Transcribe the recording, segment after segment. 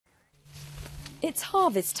It's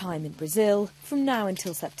harvest time in Brazil. From now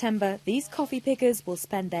until September, these coffee pickers will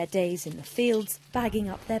spend their days in the fields bagging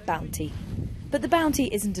up their bounty. But the bounty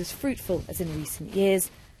isn't as fruitful as in recent years.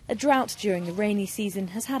 A drought during the rainy season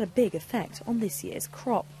has had a big effect on this year's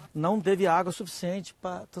crop. Não teve água suficiente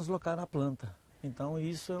para translocar a planta.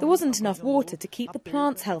 There wasn't enough water to keep the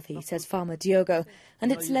plants healthy, says farmer Diogo,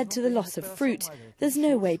 and it's led to the loss of fruit. There's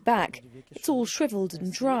no way back. It's all shriveled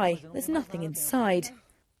and dry. There's nothing inside.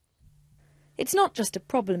 It's not just a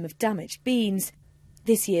problem of damaged beans.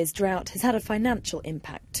 This year's drought has had a financial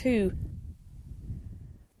impact too.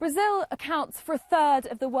 Brazil accounts for a third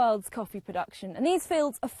of the world's coffee production, and these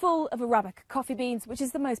fields are full of Arabica coffee beans, which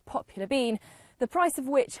is the most popular bean, the price of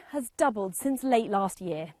which has doubled since late last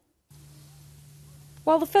year.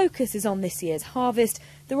 While the focus is on this year's harvest,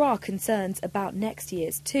 there are concerns about next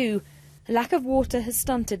year's too. A lack of water has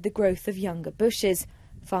stunted the growth of younger bushes.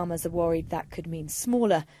 Farmers are worried that could mean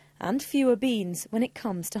smaller and fewer beans when it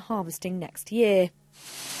comes to harvesting next year.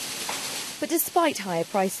 But despite higher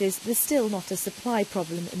prices, there's still not a supply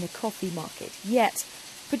problem in the coffee market yet.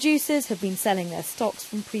 Producers have been selling their stocks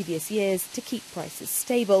from previous years to keep prices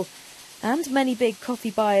stable, and many big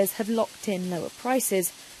coffee buyers have locked in lower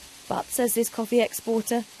prices. But, says this coffee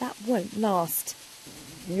exporter, that won't last.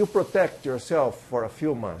 You protect yourself for a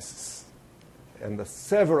few months, and the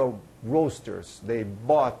several roasters, they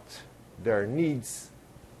bought their needs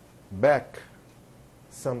back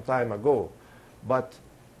some time ago, but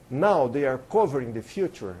now they are covering the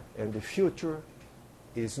future, and the future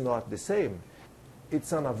is not the same.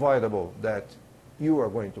 It's unavoidable that you are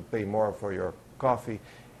going to pay more for your coffee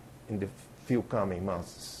in the few coming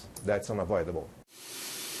months. That's unavoidable.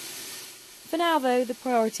 For now, though, the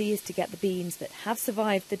priority is to get the beans that have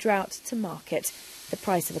survived the drought to market. The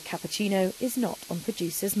price of a cappuccino is not on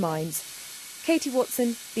producers' minds. Katy Watson,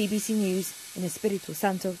 BBC News, in Espírito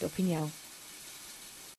Santo do Pinhal.